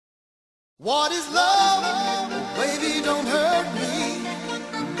What is love? Baby, don't hurt me.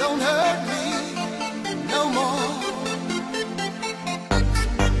 Don't hurt me no more.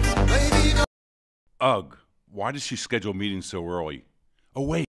 Baby, don't. Ugh, why does she schedule meetings so early? Oh,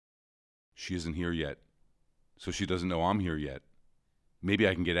 wait. She isn't here yet. So she doesn't know I'm here yet. Maybe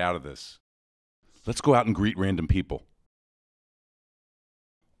I can get out of this. Let's go out and greet random people.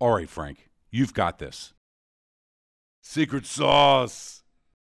 All right, Frank, you've got this. Secret sauce.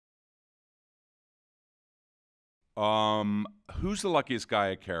 Who's the luckiest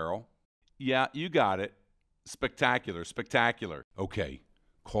guy at Carroll? Yeah, you got it. Spectacular, spectacular. Okay,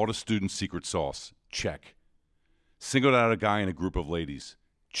 called a student secret sauce. Check. Singled out a guy in a group of ladies.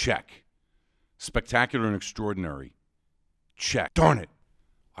 Check. Spectacular and extraordinary. Check. Darn it.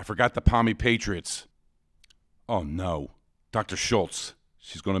 I forgot the Pommy Patriots. Oh, no. Dr. Schultz.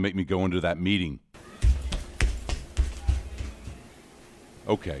 She's going to make me go into that meeting.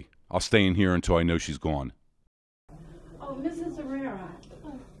 Okay, I'll stay in here until I know she's gone. Oh, Mrs. Herrera.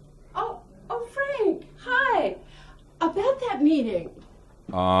 Oh, Frank. Hi. About that meeting.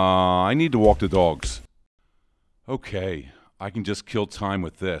 I need to walk the dogs. Okay, I can just kill time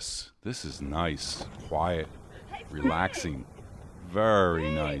with this. This is nice, quiet, relaxing. Very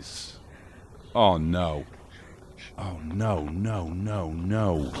nice. Oh, no. Oh, no, no, no,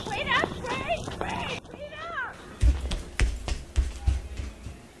 no. Wait up, Frank. Wait up.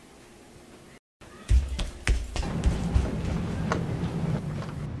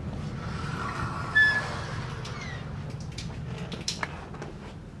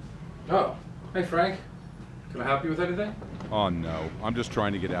 Oh, hey Frank. Can I help you with anything? Oh, no. I'm just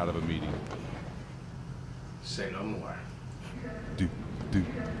trying to get out of a meeting. Say no more. Do, do,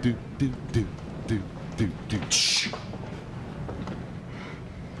 do, do, do, do, do, do. Shh.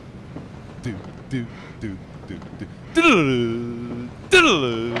 Do, do, do, do, do. Diddle-oo,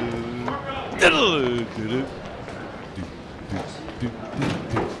 diddle-oo, diddle-oo, diddle-oo. Do, do, do,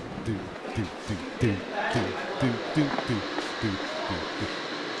 do, do, do, do, do, do, do, do, do, do, do.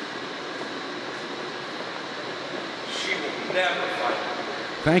 She will never fight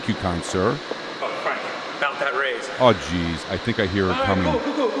you. Thank you, kind sir. Oh, Frank, about that raise. Oh, geez, I think I hear her coming. Go.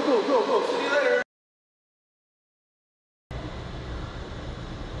 See you later.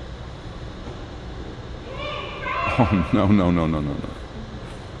 Oh, no, no, no, no, no, no.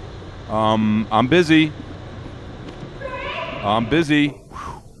 I'm busy. I'm busy.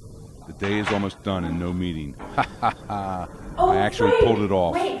 Whew. The day is almost done and no meeting. Ha, ha, ha. I actually Frank, pulled it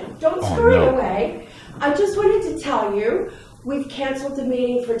off. Wait, don't Oh, scurry no. away. I just wanted to tell you, we've canceled the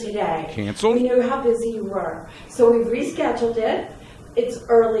meeting for today. Canceled? We knew how busy you were, so we've rescheduled it. It's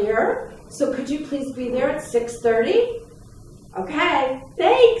earlier, so could you please be there at 6:30? Okay,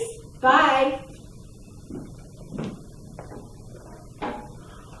 thanks. Bye.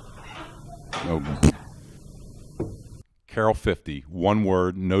 No. Carroll 50, one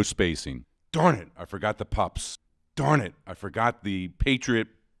word, no spacing. Darn it, I forgot the pups. Darn it, I forgot the Patriot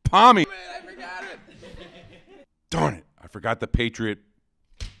Pommy. Man, I forgot it. Darn it, I forgot the Patriot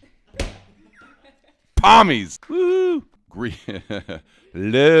Pommies. Woo!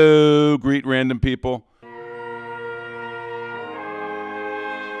 Hello, greet random people.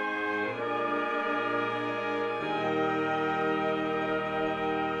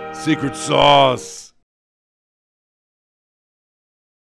 Secret sauce.